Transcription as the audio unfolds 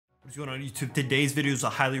What's going on YouTube? Today's video is a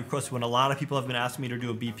highly requested one. A lot of people have been asking me to do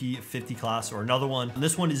a BP50 class or another one. And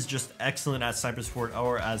this one is just excellent at sniper support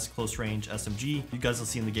or as close range SMG. You guys will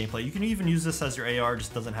see in the gameplay. You can even use this as your AR,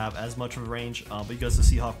 just doesn't have as much of a range. But you guys will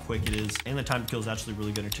see how quick it is. And the time to kill is actually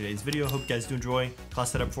really good in today's video. Hope you guys do enjoy.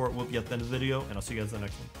 Class setup for it will be at the end of the video. And I'll see you guys in the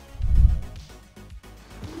next one.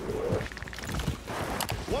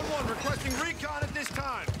 1-1 requesting recon at this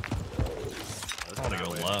time. I want to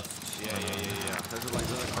go left. Yeah. There's like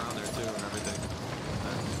another crown there too and everything.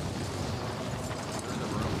 There's the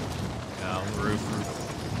room. Yeah, on the roof.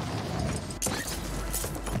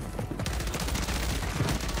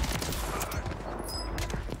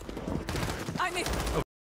 I need. Oh.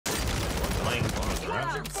 Playing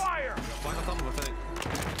Fire!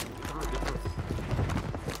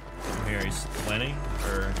 Here, he's planning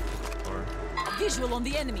or. Visual on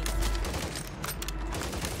the enemy.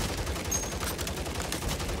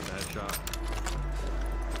 Shot.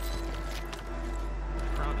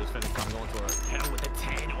 Crowd just finished. I'm going for it. Hell with the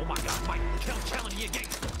 10. Oh my god, Mike. Count challenging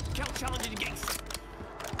against. Count challenging against.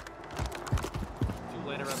 Too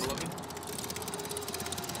late around the looking.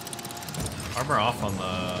 Armor off on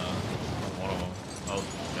the one of them. Oh,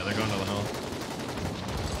 yeah, they're going to the hill.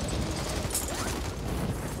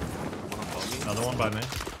 Another one by me.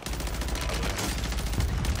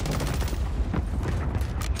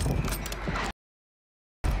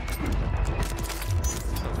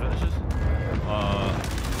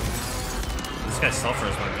 This guy's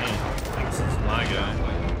self-res by me. I think this is my guy.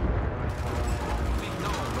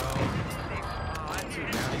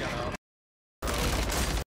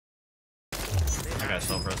 That guy's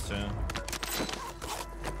self-res too.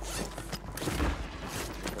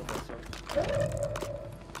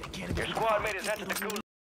 Your squad mate has entered the gulag.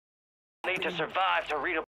 Need to survive to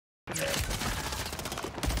read a.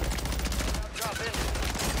 Drop in.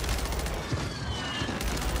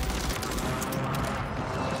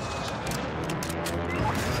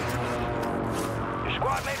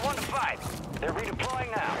 Squad mate 1 to 5. They're redeploying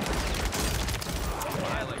now.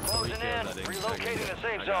 Closing in, relocating the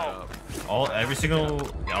safe zone.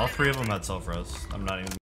 All three of them had self-res. I'm not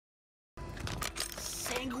even.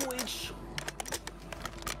 Sandwich.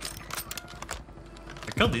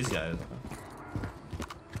 I killed these guys.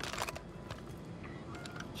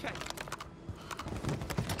 Check.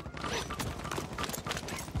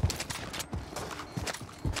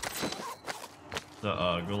 The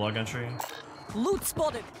gulag entry. Loot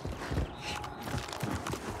spotted.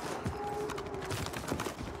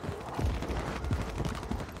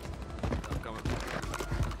 I'm coming.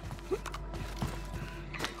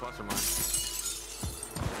 Cluster mine.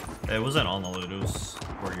 It wasn't on the loot, it was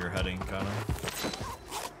where you're heading, kind of.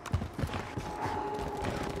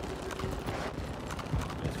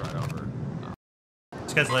 It's right over.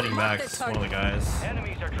 This guy's letting back. It's one of the guys.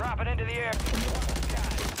 Enemies are dropping into the air.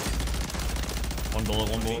 One bullet.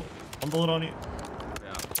 One bullet on you.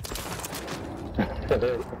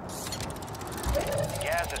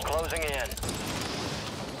 Gas is closing in.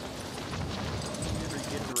 Every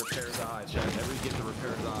get to repair his eye, Chad. Every get to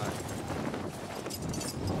repair his eye.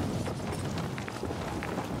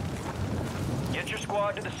 Get your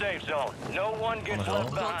squad to the safe zone. No one gets left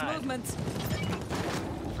Got behind. movement.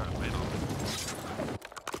 Trying to plan on it.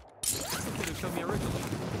 Kid who killed me originally.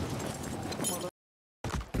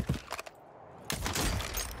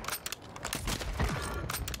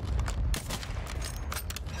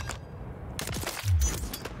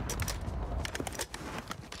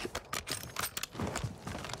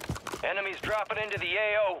 Enemies dropping into the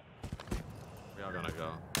AO. We are gonna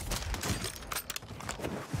go.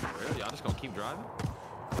 Really? Y'all just gonna keep driving?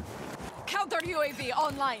 Counter UAV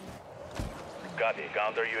online. Copy.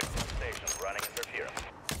 Counter UAV station running interference.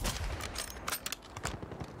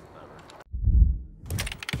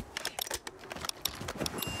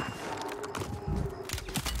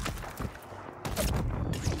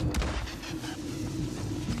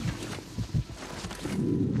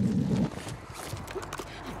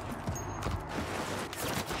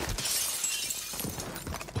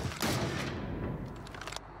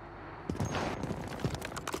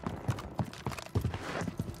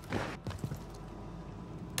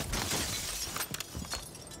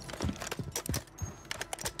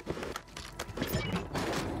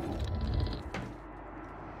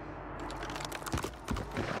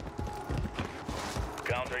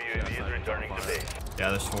 Counter UAV is returning to base. Yeah,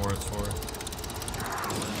 there's four.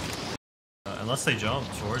 Unless they jump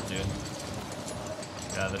towards you.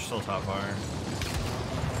 Yeah, they're still top fire.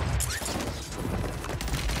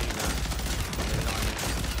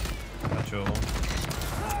 Got two of them.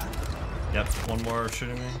 Yep, one more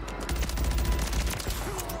shooting me.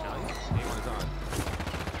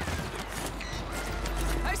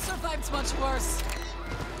 survived much worse.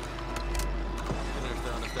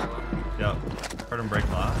 Yep. Heard him break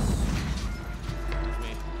glass.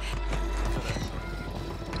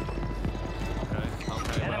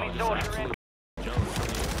 Okay. Enemy soldier in. I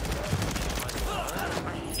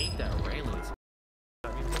hate that railing.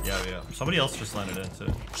 Yeah. Somebody else just landed in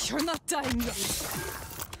too. You're not dying yet.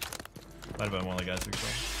 Might have been one of the guys we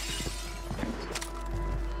killed.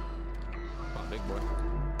 Oh, big boy.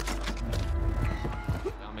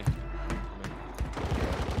 Got me.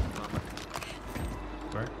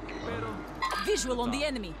 Where? Visual on the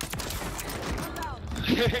enemy.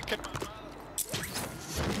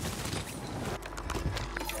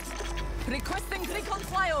 Requesting recon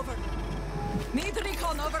flyover. Need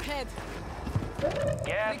recon overhead.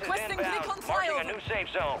 Gas is Requesting inbound. recon Marking a flyover. new safe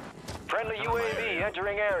zone. Friendly UAV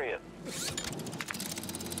entering area.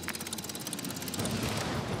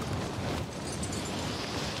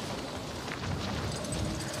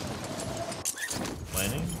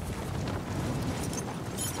 Landing?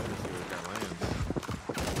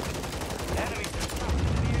 Enemy in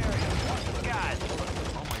the area. Watch the skies.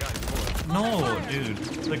 Oh my god, he's bullet. No, dude.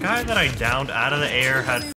 The guy that I downed out of the air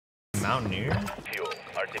had Mountaineer? Fuel.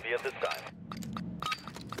 RTB at this time.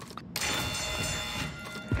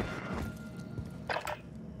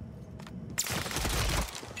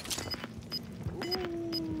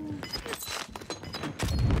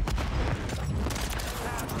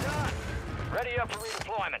 Done. Ready up for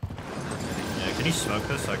redeployment. Yeah, can you smoke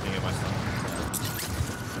this so I can get my stuff?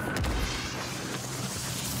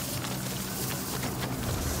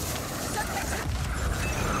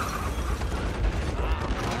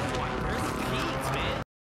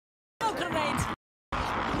 No grenade.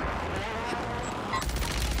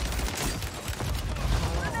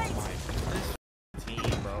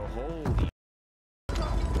 Team, bro. Holy.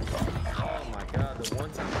 Oh my god, the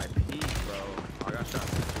one time I peeked, bro. I got shot in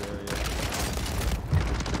this area.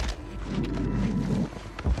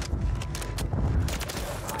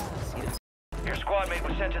 Your squad mate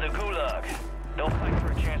was sent to the gulag. They'll fight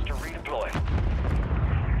for a chance to redeploy.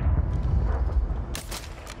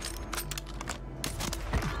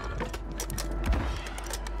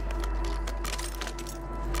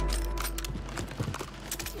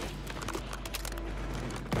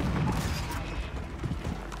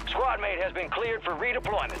 Squad mate has been cleared for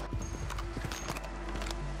redeployment.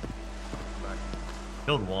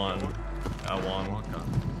 Killed one. Got one.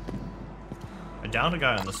 I downed a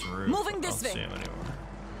guy on this roof. Moving I this don't way. see him anymore.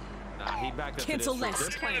 Nah, he backed up Cancel to this.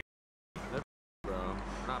 list. They're playing. They're bro.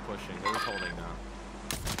 Not pushing. They're just holding now.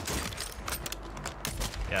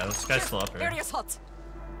 Yeah, this guy's still up here. Area's hot.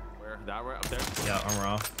 Where? That way? Up there? Yeah, armor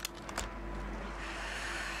off.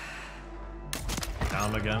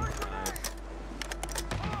 Downed again.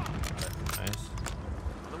 Nice.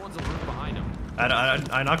 The one's a roof behind him.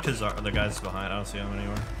 I knocked his the guys behind. I don't see him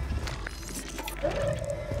anywhere.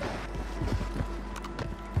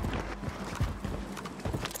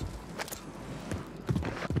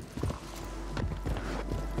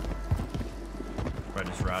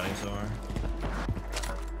 Probably just routing somewhere.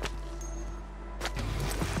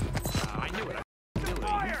 I knew it. I knew it.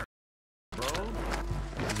 Bro.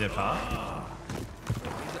 Is he up top?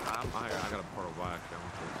 I got a portal back.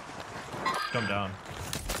 Come down.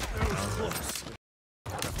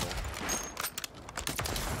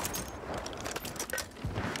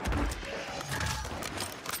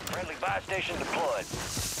 Friendly buy station deployed.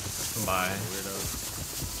 Come by. Weirdos.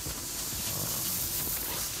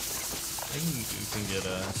 I think you can get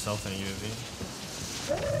a self and a UAV.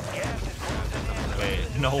 Gas is closing in. Wait,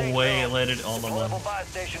 no way it landed on the Deployable one. buy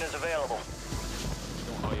station is available.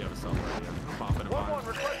 Oh, you have a cell right here. I'm popping it. 1-1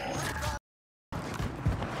 request.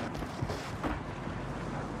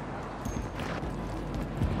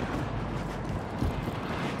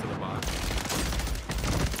 To the bot.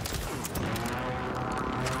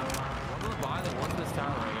 One to the bot and one to this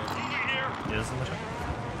tower right here. He is in the check.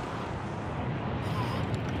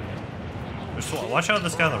 Watch out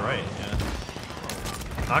this guy on the right. Yeah.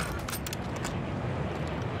 Knock.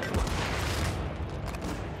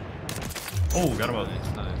 Oh, got him out.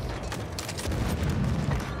 Nice, nice.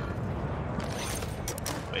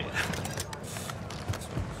 Wait.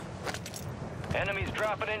 Enemies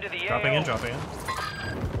dropping into the Dropping AO. in, dropping in.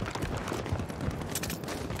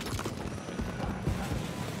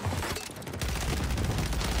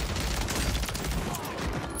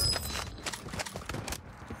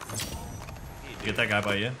 Get that guy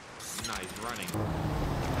by you. Nice running.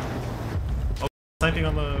 Oh, sniping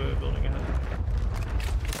on the building ahead.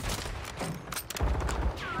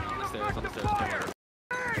 On the stairs, on the stairs. Come on.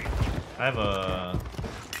 I have a.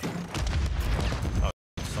 Oh,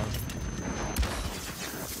 son.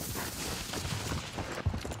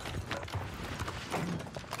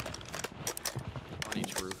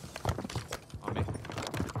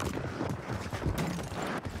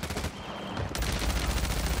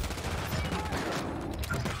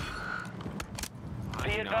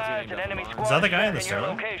 advised, an enemy squad Is that the guy in the is your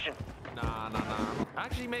stairwell? location. Nah.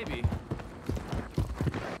 Actually, maybe.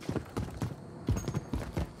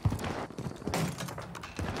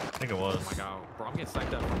 I think it was. Oh my god, bro, I'm getting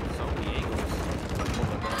sniped out from so many angles.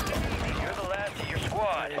 You're the last of your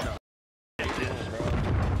squad. I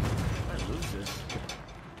lose this.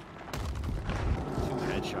 2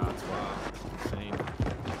 headshots, wow. Insane.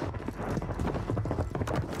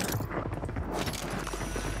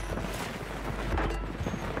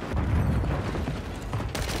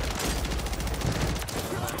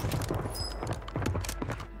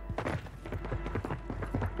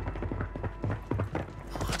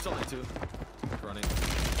 It's only 2. Running.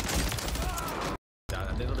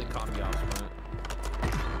 God, they literally caught me off sprint.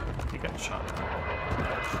 He got shot.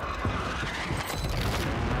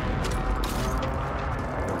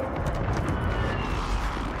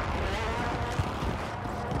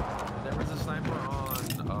 There was a sniper on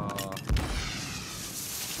building.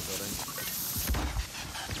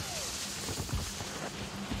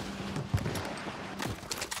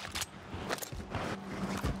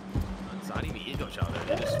 It's not even ego shot.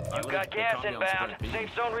 They just You've got gas inbound.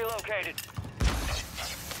 Safe zone relocated.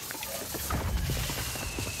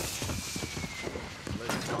 They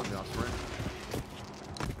just caught me off sprint.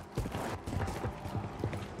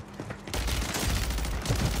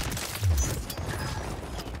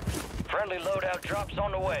 Friendly loadout drops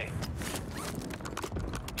on the way.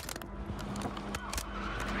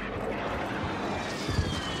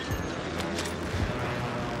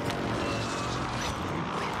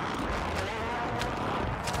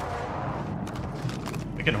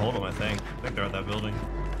 We can hold them, I think. I think they're at that building.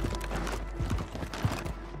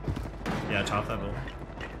 Yeah, top that building.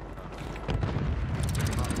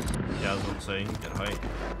 Yeah, I was about to say, you can get height.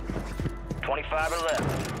 25 or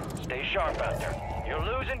left. Stay sharp out there. You're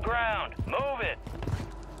losing ground. Move it.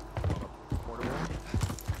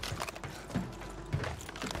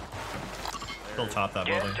 Still top that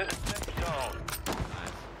Get building. to the safe zone.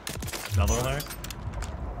 Another one there?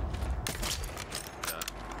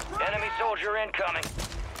 Enemy soldier incoming.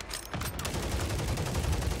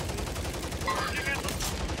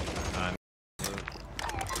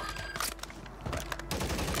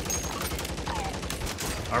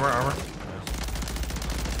 Armor.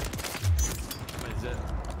 What is it?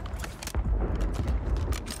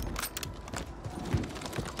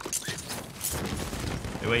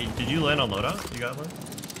 Hey, wait, did you land on loadout? You got one?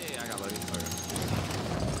 Yeah, I got loaded.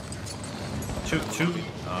 Two.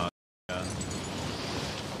 Yeah.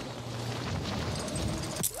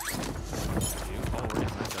 Oh, we're getting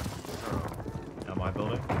sniped at. Yeah, my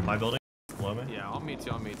building. My building. Below me. Yeah, on me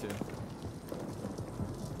too, on me too.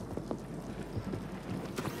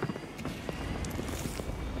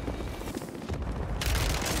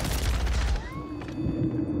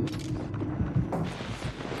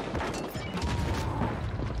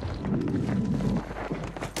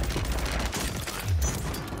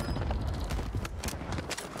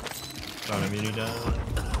 Got immunity down.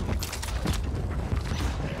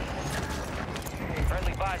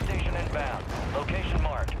 Friendly buy station inbound. Location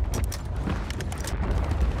marked.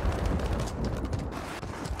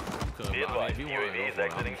 UAV is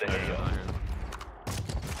exiting the AO.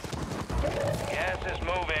 Gas is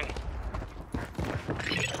moving.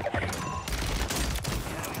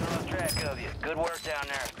 Lost track of you. Good work down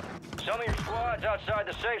there. Some of your squad's outside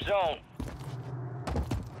the safe zone.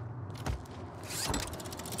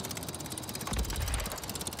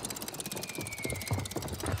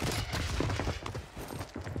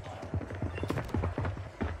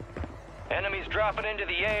 Enemies dropping into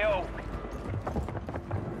the AO.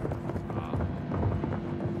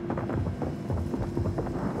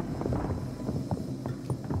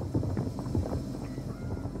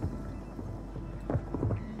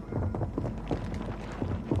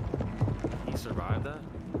 He survived that?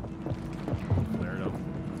 Flared up.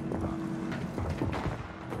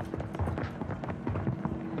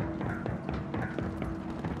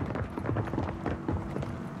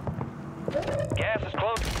 Gas is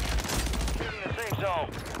close. Shooting the safe zone.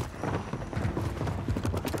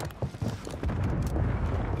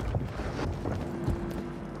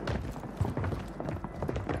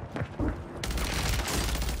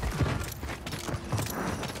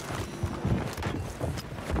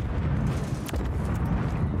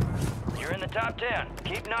 You're in the top 10.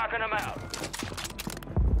 Keep knocking them out.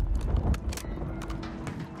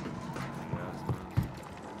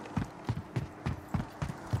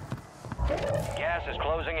 Gas is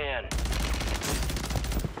closing in.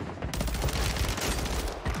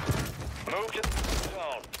 Move to the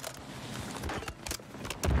zone.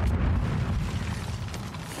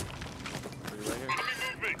 Are you right here?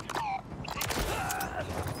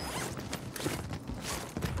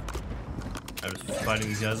 Fighting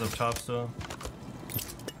these guys up top still.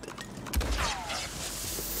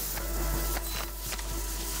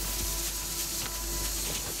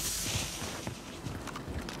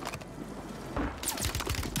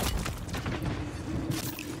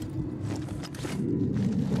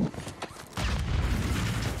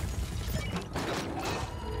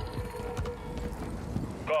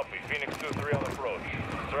 Copy. Phoenix 2-3 on approach.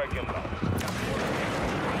 Strike inbound.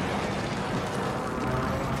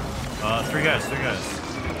 Three guys.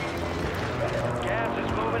 Gas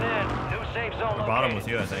is moving in. New safe zone located. Bottom with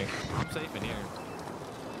you, I think. I'm safe in here.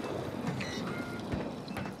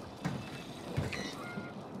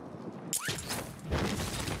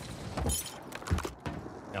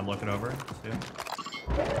 Yeah, I'm looking over. See him?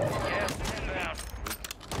 Gas inbound.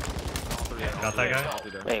 All three. Got that guy? All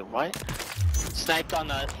three there. Wait, what? Sniped on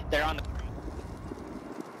the. They're on the.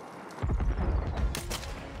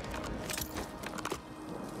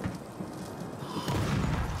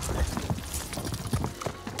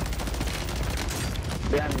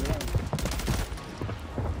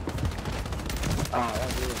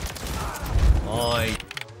 Oi.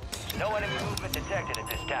 No enemy movement detected at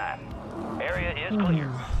this time. Area is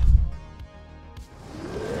clear.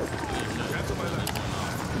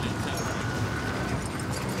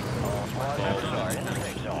 All squad members are in the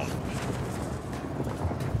safe zone.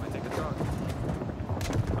 Might take a truck.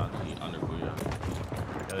 Under Booya.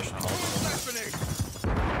 Yeah, there's multiple.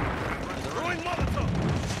 Throwing Molotov.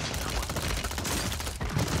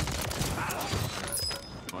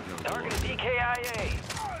 Target is DKIA.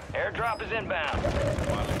 Airdrop is inbound.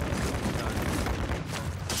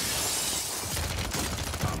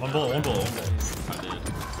 One bullet. I did.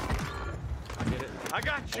 I get it. I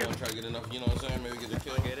got I you. want to try to get enough, you know what I'm saying? Maybe get a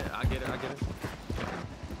kill. I get it. I get it.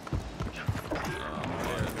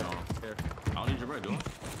 Here. I don't need your break, do I? You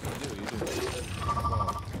do.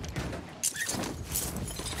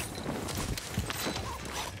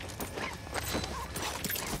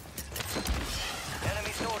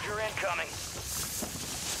 Enemy soldier incoming.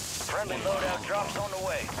 Friendly loadout drops on the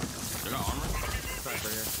way. They got armor? Right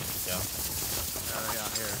here. Yeah. Yeah,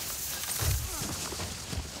 here.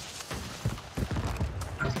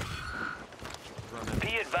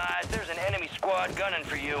 Be advised, there's an enemy squad gunning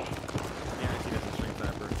for you. Yeah, I see this in Street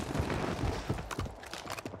Sniper.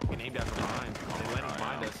 He named that from behind. They landing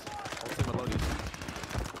behind us. I'll see my loadies.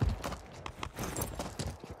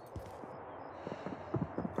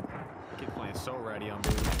 Keep playing so ready on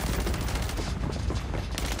dude.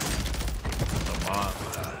 A bot.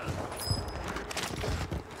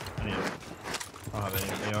 I need it. I don't have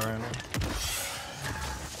any AR ammo.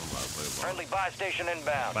 Friendly buy station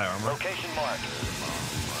inbound. Buy armor. Location marked.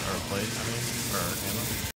 Or plate, I mean. Or ammo.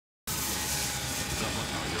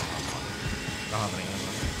 I don't have any ammo.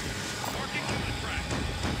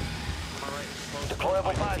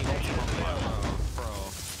 Deployable buy station inbound. Bro.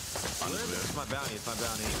 It's my bounty.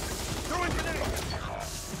 Throwing grenade.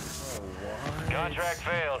 Contract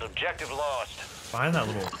failed. Objective lost. Behind that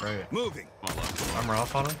little crate. Moving. Armor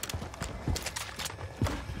off on him.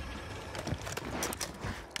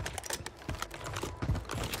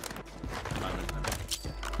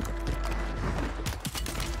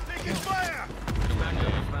 Taking fire.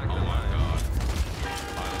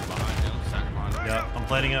 Yeah, I'm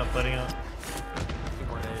plating out. Two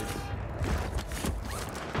more nades.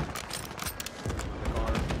 The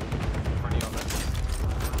car. In front of you on that.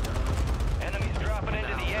 Enemies dropping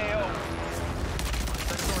into the AO.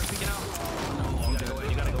 Second door peeking out.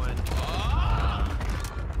 You gotta go in.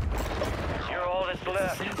 You're all that's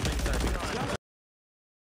left.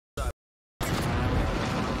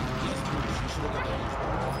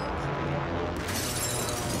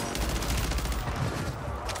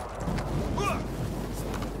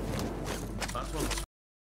 That's one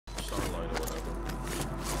Starlight or whatever.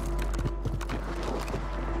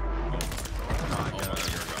 Oh my god,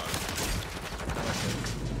 you're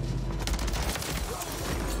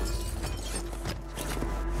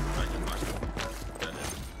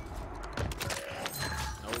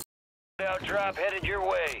Out drop headed your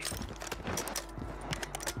way.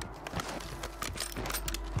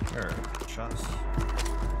 Here, shots.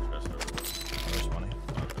 There's money.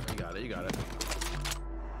 You got it.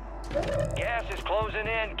 Gas is closing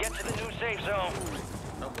in. Get to the new safe zone.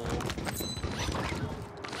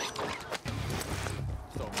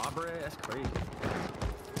 So my bread, that's crazy.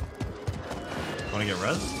 Wanna get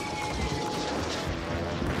res?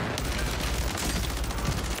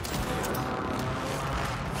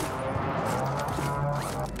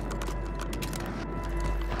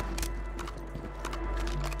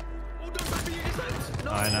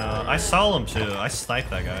 I know. I saw him too. I sniped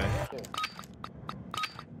that guy.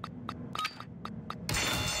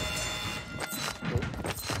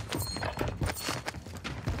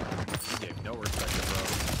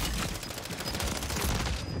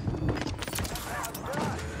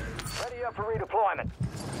 up for redeployment.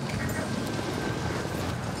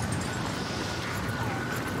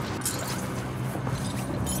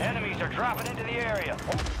 Enemies are dropping into the area. Oh,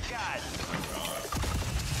 God.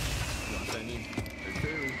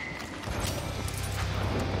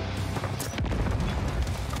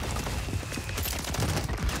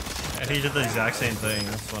 And he did the exact same thing.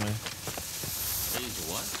 That's funny. Faze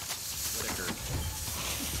what? Whitaker.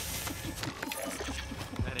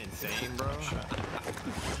 That insane, bro.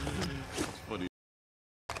 Funny.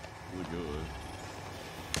 Really good.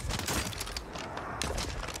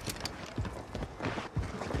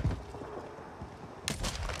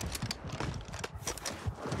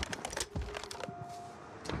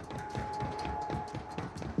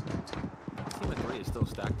 Team of 3 is still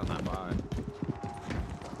stacked on that buy.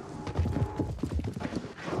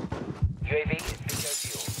 UAV is video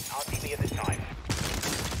fuel. RTV at this time.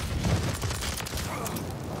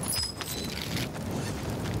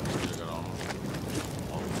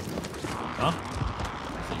 Huh?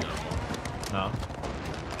 No.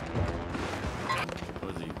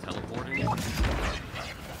 Was he teleporting?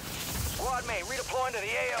 Squad mate, redeploying to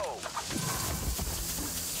the AO.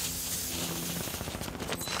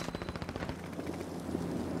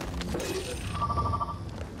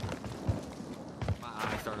 My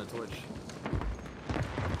eye's starting to twitch.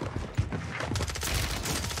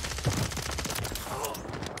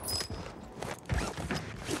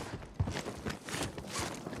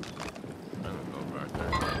 I don't go back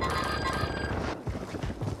there.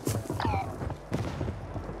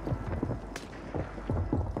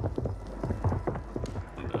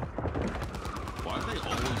 Why do they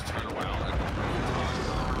always turn around at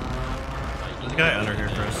There's a guy under here,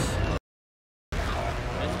 Chris.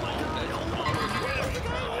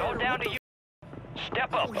 Going down to you.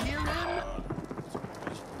 Step up.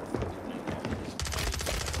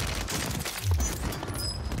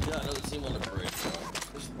 Yeah, another team on the bridge, bro.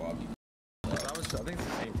 This is Bobby. I think it's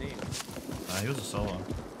the same team. He was a solo. On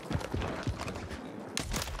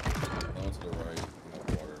to the right, in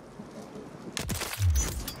the water.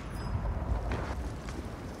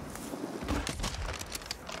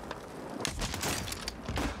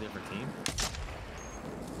 Different team.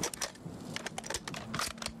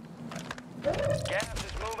 Gas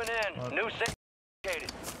is moving in. New set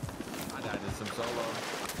located. I died in some solo.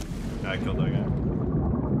 I killed that guy.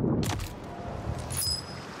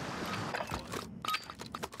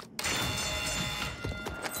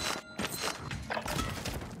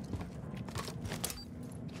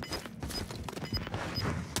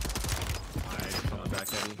 Alright, coming back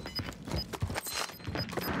heavy.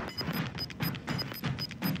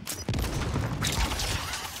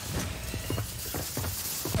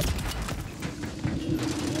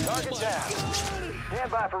 Target down.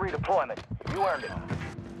 Stand by for redeployment. You earned it.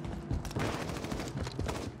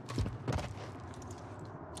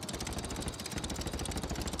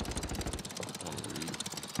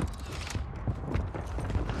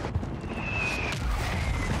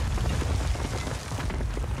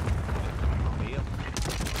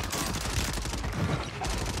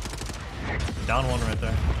 Down one right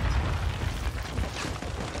there.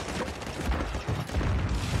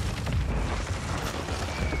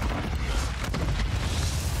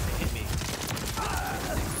 Hit me.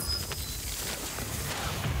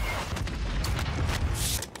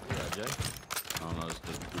 Yeah, Jay? I don't know, it's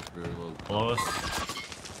very low. Below us.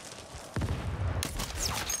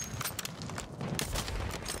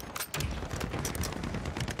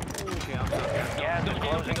 Okay, I'm stuck. Gas is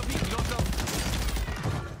closing.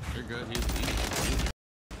 You're good, he's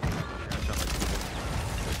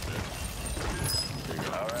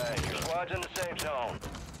All right, your squad's in the safe zone.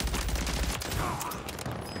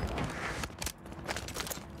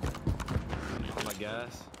 On my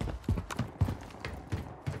gas.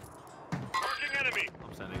 Marking enemy.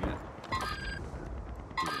 I'm sending it.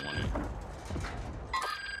 he's one in.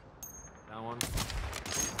 That one.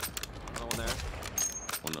 Another one there.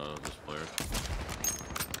 One of this player.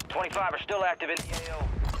 25 are still active in the AO.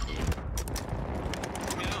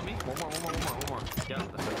 Me, no, me. One more. Yeah,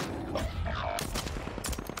 that's it.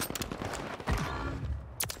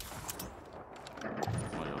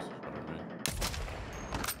 Somebody else is better than me.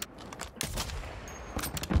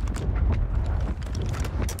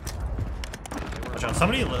 Watch out.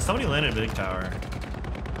 Somebody landed big tower.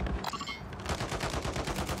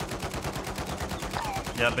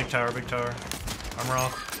 Yeah, big tower. Armor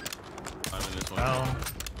off. I'm in this one. Down. I'm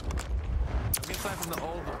getting sight from the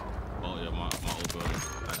old. Oh yeah, my old building.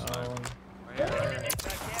 Nice snipe. Down. Right here.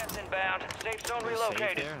 Got gas inbound. Safe zone Safe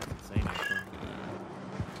relocated. there? That's insane, actually.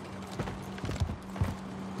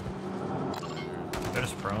 They're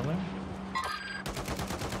just prone there.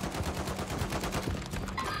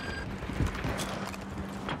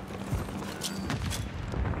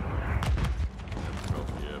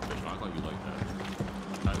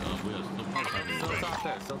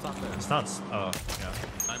 top there. It's not. Oh, yeah.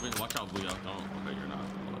 Sniping, watch out, Booya. Don't. Okay, you're not.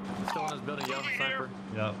 He's still in this building, yo. Sniper.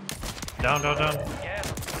 Yep. Down, down, down.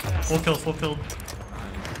 Gas. Full kill, full kill.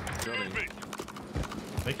 Building.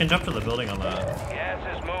 We can jump to the building on the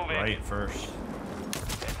Gas is moving. right first.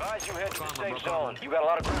 Advise you head to the safe zone. You got a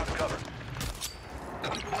lot of ground to cover.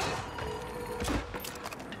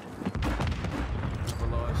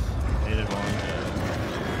 Below us. Needed one.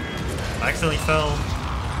 I accidentally fell.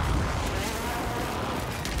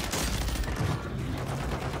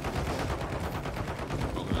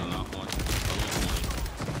 Okay, I'm not one.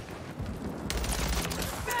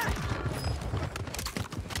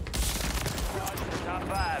 Top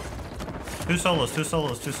 5. Two solos, two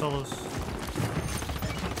solos, two solos.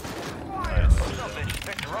 Some bitch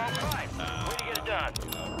picked the wrong fight. Way to get it done.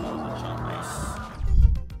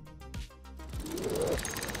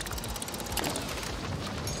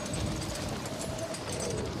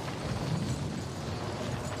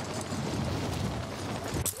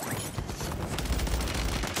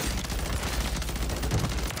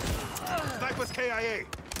 Sniper's KIA.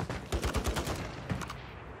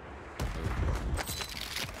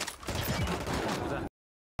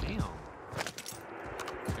 Damn.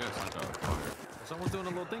 Yeah, it's like a fire. Someone's doing a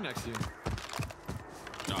little thing next to you.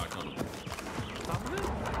 No, I told him. Top of it?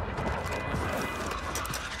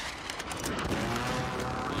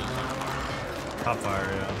 Top fire,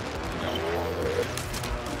 yeah.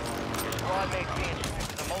 Squad mates being sent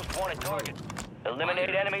to the most wanted target. Eliminate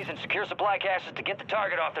enemies and secure supply caches to get the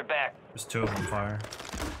target off their back. There's two of them fire.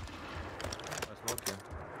 I smoked you.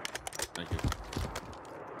 Thank you.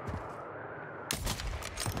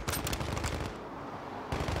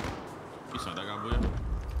 You saw that guy, Booya?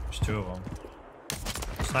 There's two of them.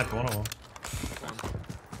 Sniped one of them.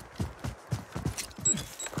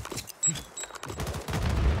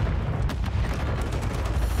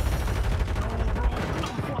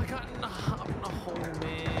 Oh, I got in a hole,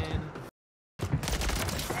 man.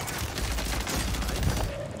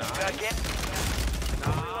 Got get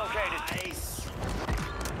relocated. Nice.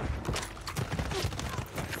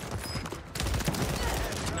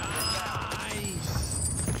 Nice.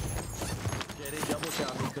 Yeah, they double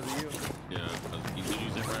shot me because of you. Yeah, because he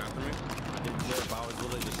used it right after me. I didn't zip. I was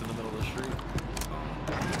literally just in the middle of the street.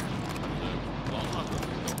 Well, I'm not good.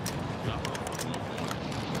 Yeah, I'm fucking up for it.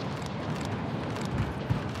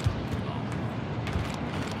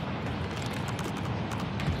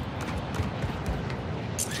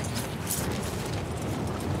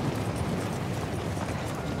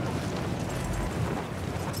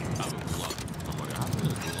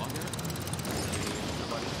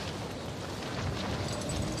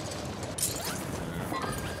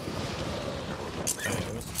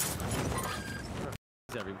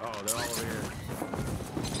 Oh, they're all over here.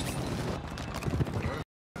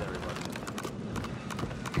 Everybody.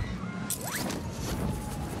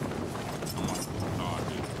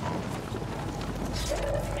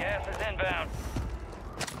 Gas is inbound.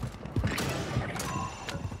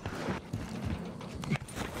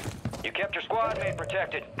 You kept your squad mate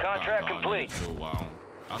protected. Contract complete.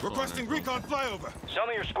 Requesting recon flyover. Some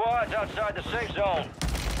of your squad's outside the safe zone.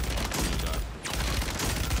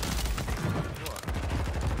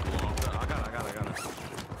 I got it.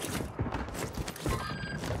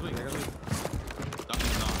 Leave, they're gonna leave. Go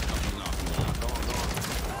on.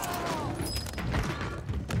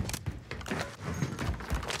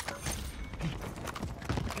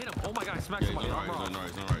 Hit him. Oh my god, I smacked somebody. I'm wrong.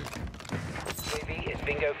 UAV is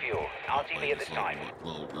bingo fuel. RTV at this time.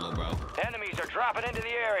 Little bro. Enemies are dropping into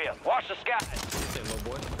the area. Watch the skies. Say, little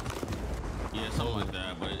boy. Yeah, something like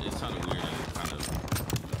that, but it sounded weird and kind of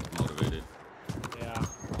motivated. Yeah,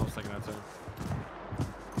 I was thinking that too.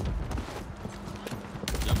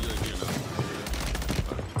 Yeah, I'm here now.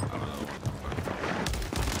 I don't know.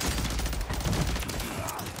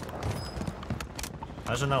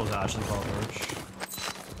 Imagine that was Ashley Paul Birch.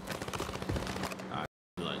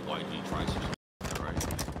 Like YG tries to right.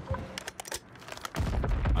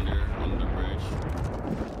 Under the bridge.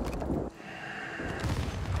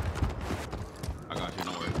 I got you,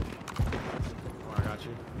 don't worry. Oh, I got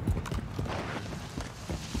you.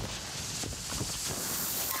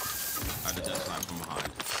 I did that snipe from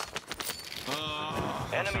behind.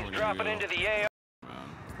 Enemies dropping into the AR.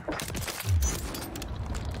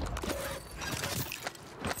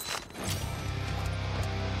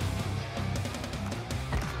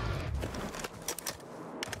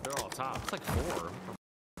 They're all top. It's like 4.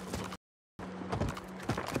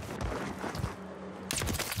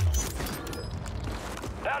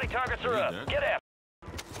 Bounty targets are up. Get after.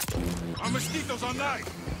 Our mosquitoes on night.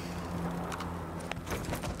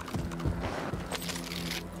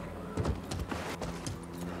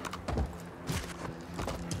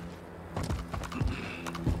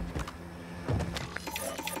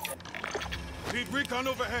 Need recon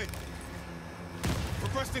overhead.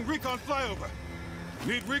 Requesting recon flyover.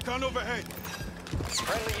 Need recon overhead.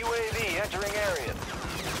 Friendly UAV entering area.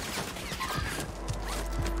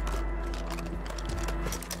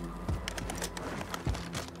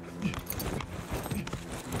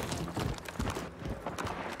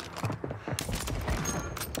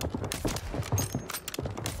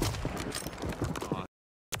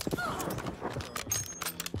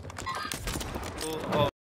 Oh,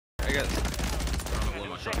 I got.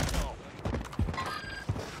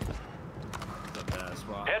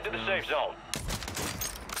 Head to the safe zone.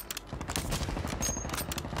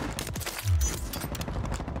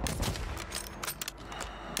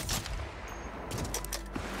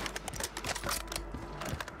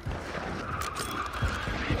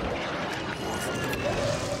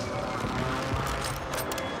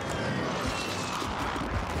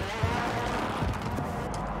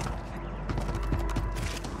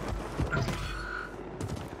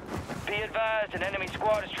 Be advised, an enemy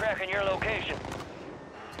squad is tracking your location.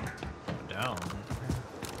 Down.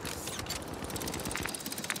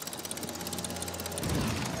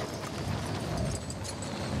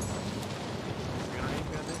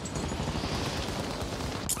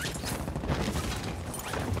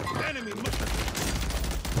 Enemy.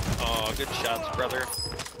 Oh, good shots, brother.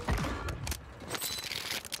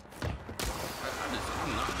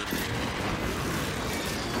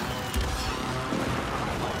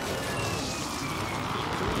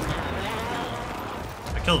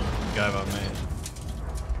 I killed the guy about me.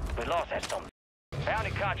 We lost that some.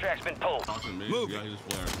 Bounty contract's been pulled. Move. Yeah, he was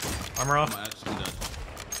flaring. Armor I'm off. actually dead.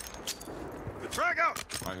 The frag out.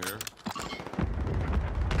 Right here.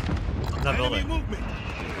 In that Enemy building. movement.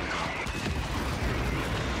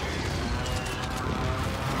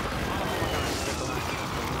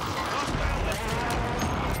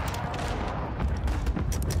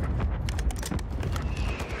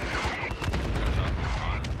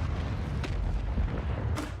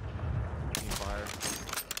 Fire.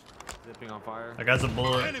 Zipping on fire. That guy's a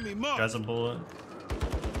bullet. Enemy marked. Guy's a bullet.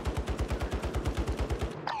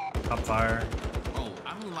 Top fire. Oh,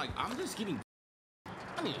 I'm just getting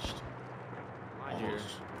punished. Mind you.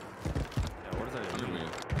 Almost. Yeah, what is that?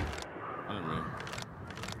 Unreal.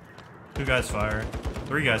 Two guys fire.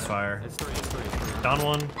 Three guys fire. It's three. Down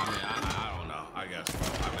one. I mean, I don't know. I guess.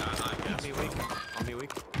 I guess. Me weak. I'll be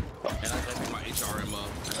weak. And I picked my HRM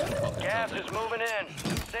up. Gas is moving in.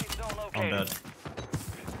 Safe zone I'm located. dead.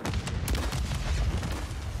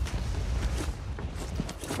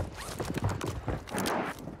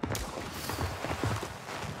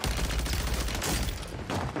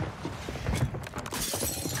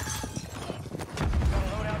 Got a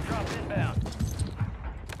loadout drop inbound.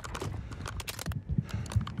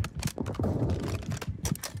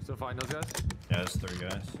 Still fighting those guys? Yeah, it's three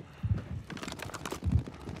guys.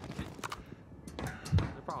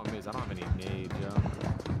 The problem is I don't have any nades, yo.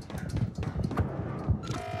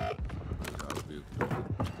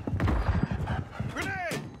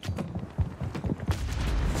 Grenade.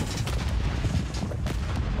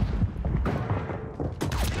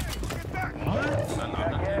 Get back.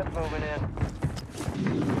 Got gas moving in.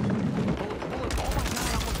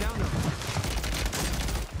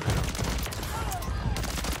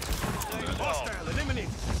 Hostile eliminated.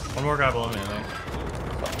 One more guy below me, I think.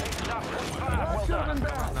 Top 25. Well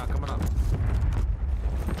done. Coming up.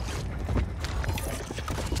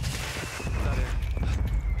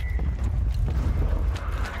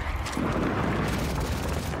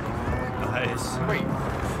 Nice. Wait.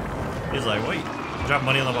 He's like, wait. Drop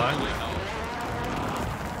money on the buy.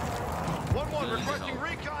 1-1 requesting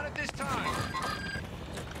recon at this time.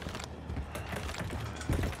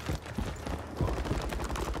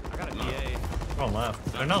 I got a DA. They're on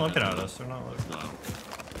left. They're not looking at us. They're not looking.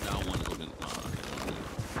 Down one looking.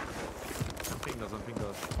 I'm ping those.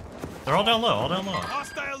 They're all down low. All down low.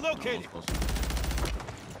 Hostile located.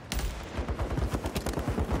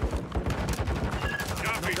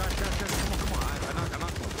 Copy. Come on. I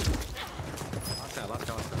knocked one. Last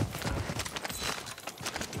guy.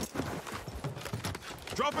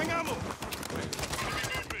 Dropping ammo.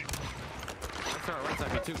 Right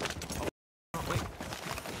side, me too. Oh, wait.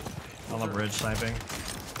 On the bridge sniping.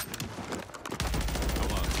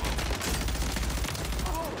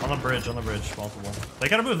 On the bridge, multiple. They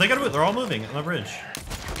gotta move, they're all moving on the bridge.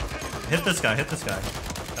 Hit this guy.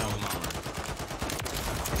 Down.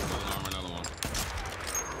 Another one.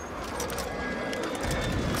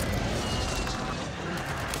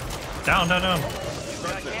 Down.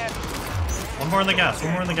 One more in the gas,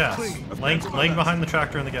 Laying behind the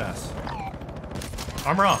tractor in the gas.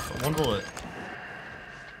 Armor off, one bullet.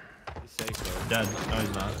 He's safe, though. Dead. No,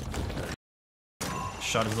 he's not.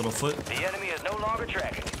 shot his little foot. The enemy is no longer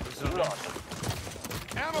tracking. You lost him.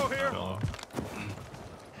 Ammo here. Oh.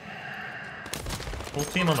 Full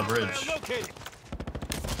team on the bridge. Located.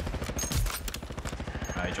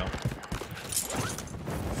 Alright, jump.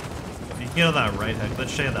 If you can get on that right,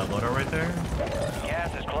 let's show you that loadout right there.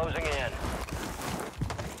 Gas is closing in.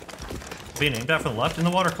 Being aimed at from the left in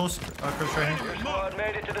the water, close, close right hand. Your squad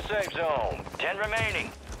made it to the safe zone. 10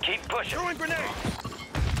 remaining. Keep pushing. Throwing grenade.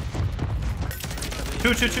 Two.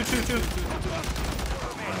 Nice.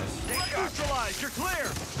 Neutralized. You're clear.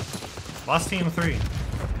 Lost team 3.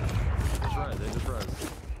 That's right, they just res.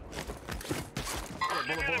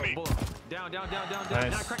 Bullet. Down.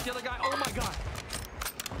 Nice. Now crack the other guy. Oh my god.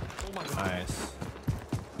 Nice.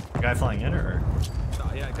 Guy flying in or? No,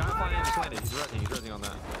 yeah, guy flying in, landed. He's resing on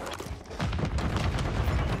that.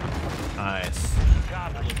 Nice.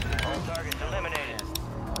 Copy. All targets eliminated.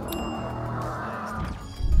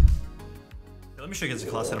 Let me show you guys the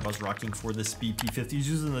class setup I was rocking for this BP50. He's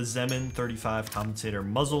using the Zeman 35 compensator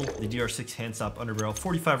muzzle, the DR6 handstop underbarrel,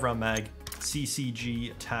 45 round mag,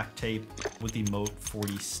 CCG tack tape with the Moat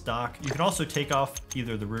 40 stock. You can also take off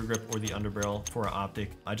either the rear grip or the underbarrel for an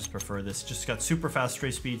optic. I just prefer this. Just got super fast stray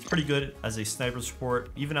speed. It's pretty good as a sniper support.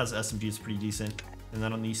 Even as SMG, it's pretty decent. And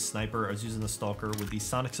then on the sniper, I was using the Stalker with the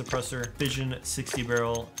sonic suppressor, Fission 60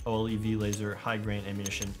 barrel, OLEV laser, high grain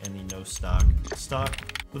ammunition, and the no stock.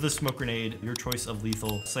 With a smoke grenade, your choice of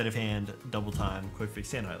lethal, sleight of hand, double time, quick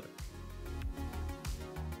fix, and highlight.